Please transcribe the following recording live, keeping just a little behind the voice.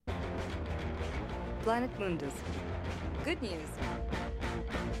Planet Mundus. Good news.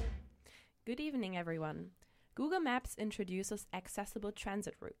 Good evening, everyone. Google Maps introduces accessible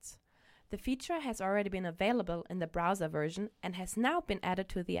transit routes. The feature has already been available in the browser version and has now been added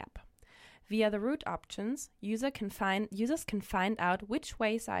to the app. Via the route options, users can find out which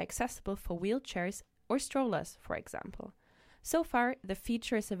ways are accessible for wheelchairs or strollers, for example. So far, the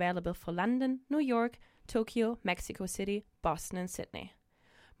feature is available for London, New York, Tokyo, Mexico City, Boston, and Sydney.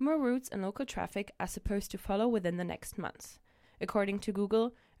 More routes and local traffic are supposed to follow within the next months. According to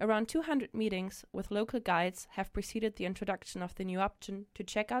Google, around 200 meetings with local guides have preceded the introduction of the new option to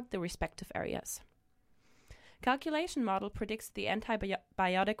check out the respective areas. Calculation model predicts the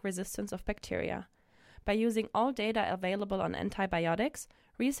antibiotic resistance of bacteria. By using all data available on antibiotics,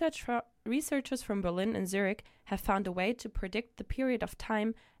 researchers from Berlin and Zurich have found a way to predict the period of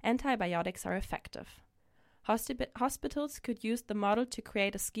time antibiotics are effective. Hospitals could use the model to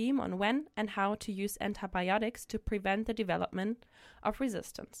create a scheme on when and how to use antibiotics to prevent the development of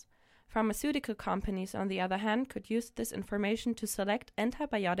resistance. Pharmaceutical companies, on the other hand, could use this information to select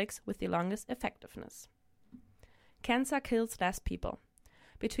antibiotics with the longest effectiveness. Cancer kills less people.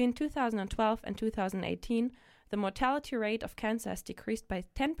 Between 2012 and 2018, the mortality rate of cancer has decreased by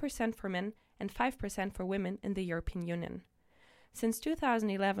 10% for men and 5% for women in the European Union. Since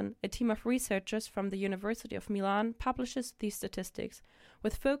 2011, a team of researchers from the University of Milan publishes these statistics,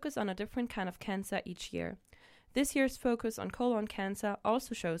 with focus on a different kind of cancer each year. This year's focus on colon cancer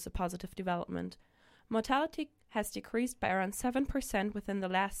also shows a positive development. Mortality has decreased by around 7% within the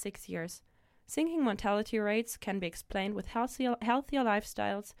last 6 years. Sinking mortality rates can be explained with healthier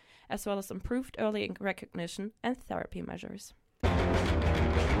lifestyles, as well as improved early recognition and therapy measures.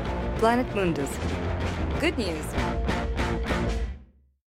 Planet Mundus. Good news.